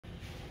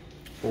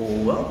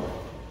Well,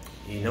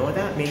 you know what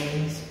that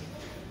means.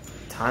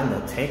 Time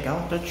to take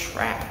out the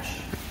trash.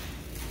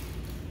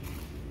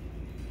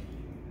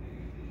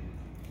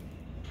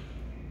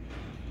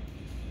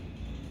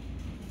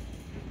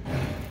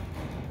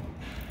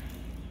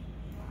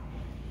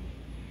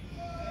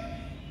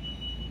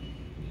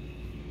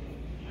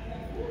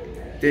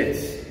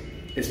 This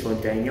is for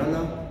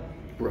Daniela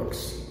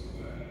Brooks.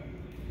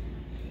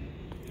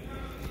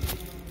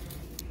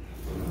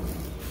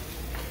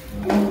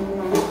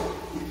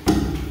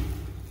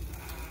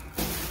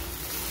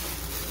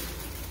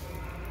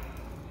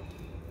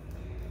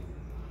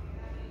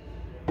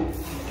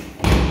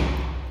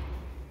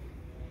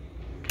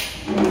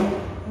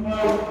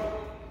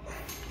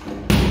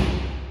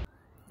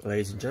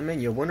 Ladies and gentlemen,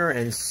 your winner,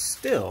 and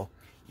still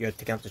you're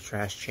taking out the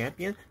trash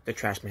champion, the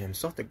trash man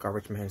himself, the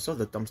garbage man himself,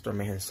 the dumpster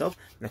man himself,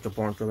 natural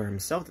born driller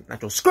himself, the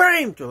natural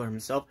scream driller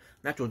himself,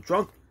 natural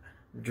drunk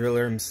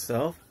driller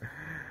himself,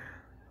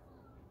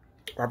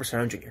 Robert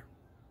Brown Jr.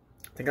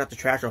 Taking out the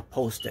trash of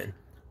Polston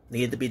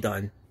needed to be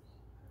done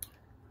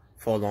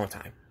for a long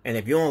time. And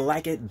if you don't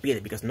like it, beat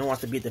it, because no one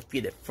wants to be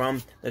defeated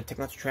from the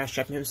taking out the trash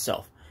champion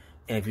himself.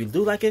 And if you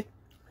do like it,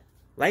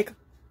 like,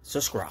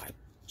 subscribe,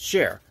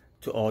 share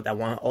to all that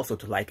want also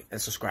to like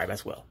and subscribe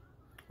as well.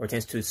 Or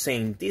tends to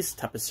saying this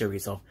type of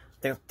series of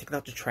taking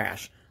out the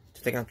trash,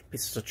 to take out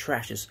pieces of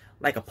trashes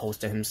like a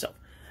Polston himself.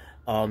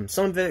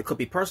 Some of it could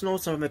be personal,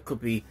 some of it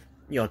could be,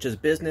 you know,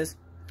 just business.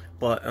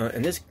 But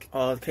in this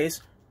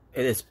case,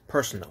 it is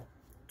personal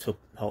to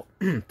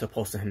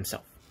Polston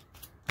himself.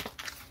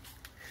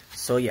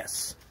 So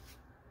yes,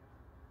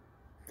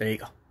 there you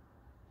go.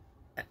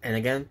 And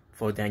again,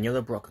 for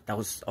Daniela Brooke, that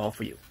was all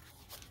for you.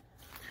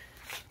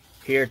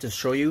 Here to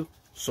show you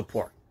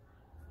support.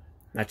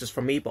 Not just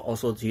from me, but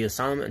also to the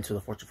Asylum and to the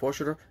Fortune 4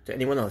 shooter, to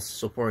anyone else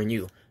supporting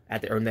you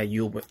at the everything that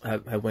you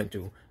have went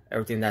through,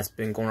 everything that's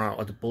been going on,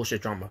 or the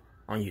bullshit drama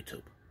on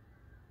YouTube.